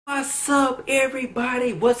What's up,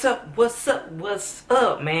 everybody? What's up? What's up? What's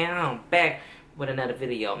up, man? I'm back with another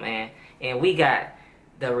video, man. And we got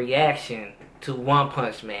the reaction to One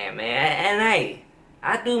Punch Man, man. And hey,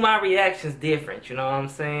 I do my reactions different, you know what I'm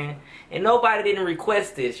saying? And nobody didn't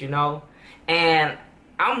request this, you know? And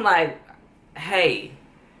I'm like, hey,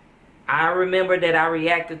 I remember that I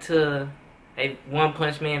reacted to a One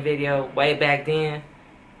Punch Man video way back then.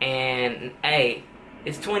 And hey,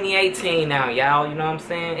 it's 2018 now, y'all, you know what I'm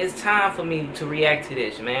saying? It's time for me to react to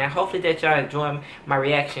this, man. Hopefully that y'all enjoy my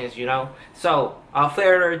reactions, you know? So, without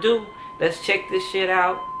further ado, let's check this shit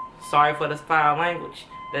out. Sorry for the foul language.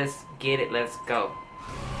 Let's get it, let's go.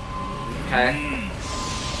 Okay.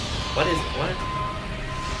 What?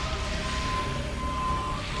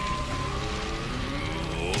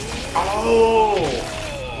 Oh!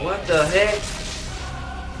 What the heck?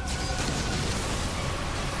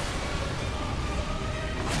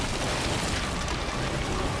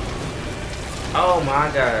 Oh my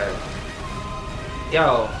god.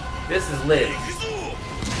 Yo, this is lit.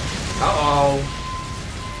 Uh-oh.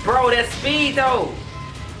 Bro, that speed though.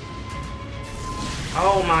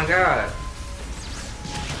 Oh my god.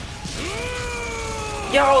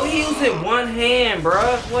 Yo, he using one hand,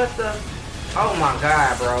 bro. What the? Oh my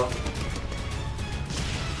god, bro.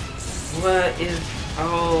 What is?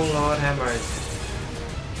 Oh Lord have mercy.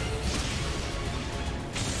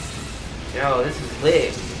 Yo, this is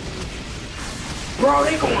lit. Bro,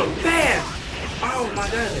 they going fast! Oh my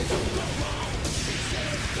goodness.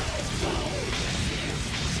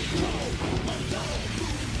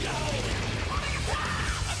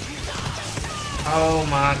 Oh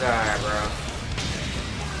my god, bro.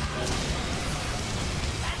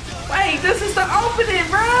 Wait, this is the opening,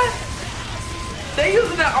 bro! They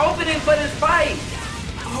using the opening for this fight!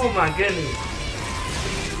 Oh my goodness.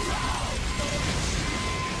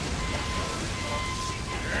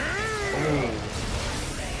 Ooh.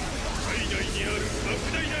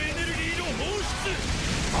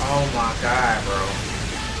 Oh my god, bro.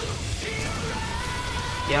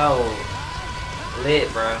 Yo. Lit,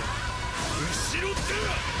 bro.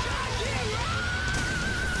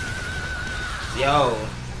 Yo.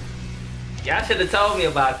 Y'all should have told me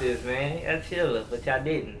about this, man. Y'all chill, but y'all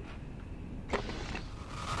didn't.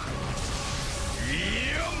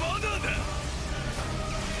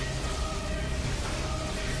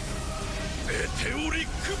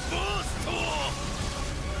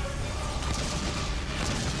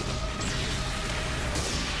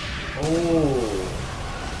 Ooh.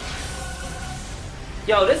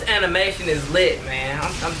 Yo, this animation is lit, man.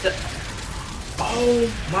 Oh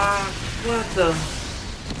my, what the?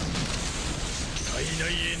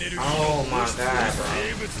 Oh my god, bro.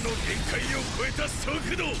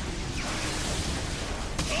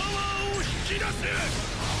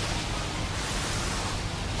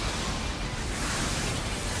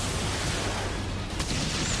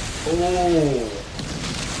 Ooh.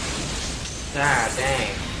 God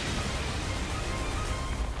dang.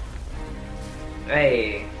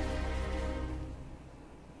 Hey.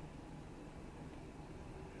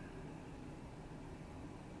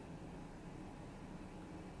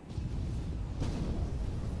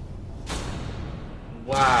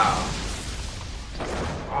 Wow.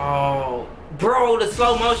 Oh, bro, the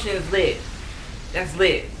slow motion is lit. That's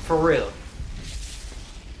lit, for real.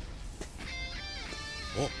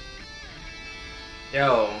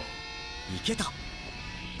 Yo.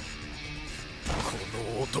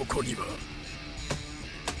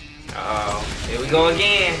 Uh-oh. Here we go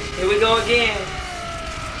again. Here we go again.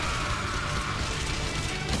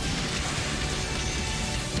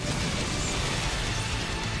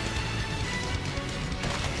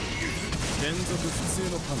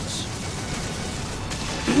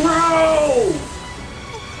 Bro!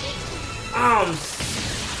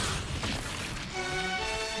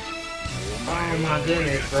 Oh my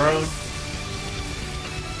goodness, bro.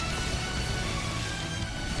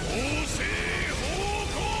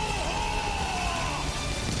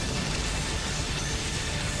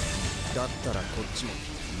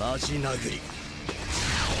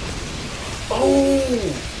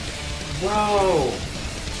 Oh! Bro!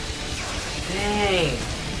 Dang!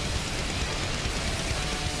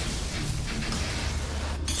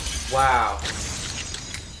 Wow.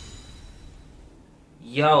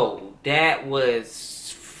 Yo, that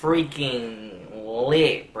was freaking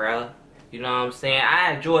lit, bro. You know what I'm saying?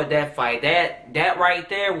 I enjoyed that fight. That right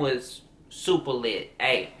there was super lit.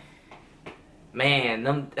 Hey,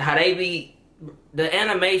 man, how they be, the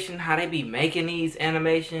animation, how they be making these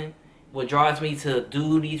animation, what draws me to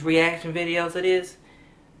do these reaction videos of this,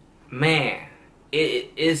 man,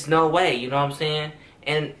 it's no way, you know what I'm saying?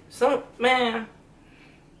 And some, man,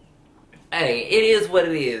 hey, it is what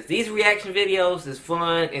it is. These reaction videos is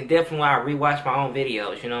fun and definitely why I rewatch my own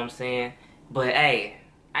videos, you know what I'm saying? But hey,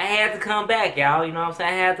 I had to come back, y'all, you know what I'm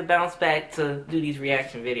saying? I had to bounce back to do these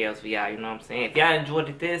reaction videos for y'all, you know what I'm saying? If y'all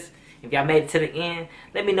enjoyed this, if y'all made it to the end,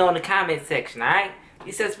 let me know in the comment section, alright?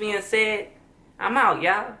 This just being said, I'm out,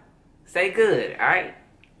 y'all. Stay good, alright?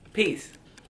 Peace.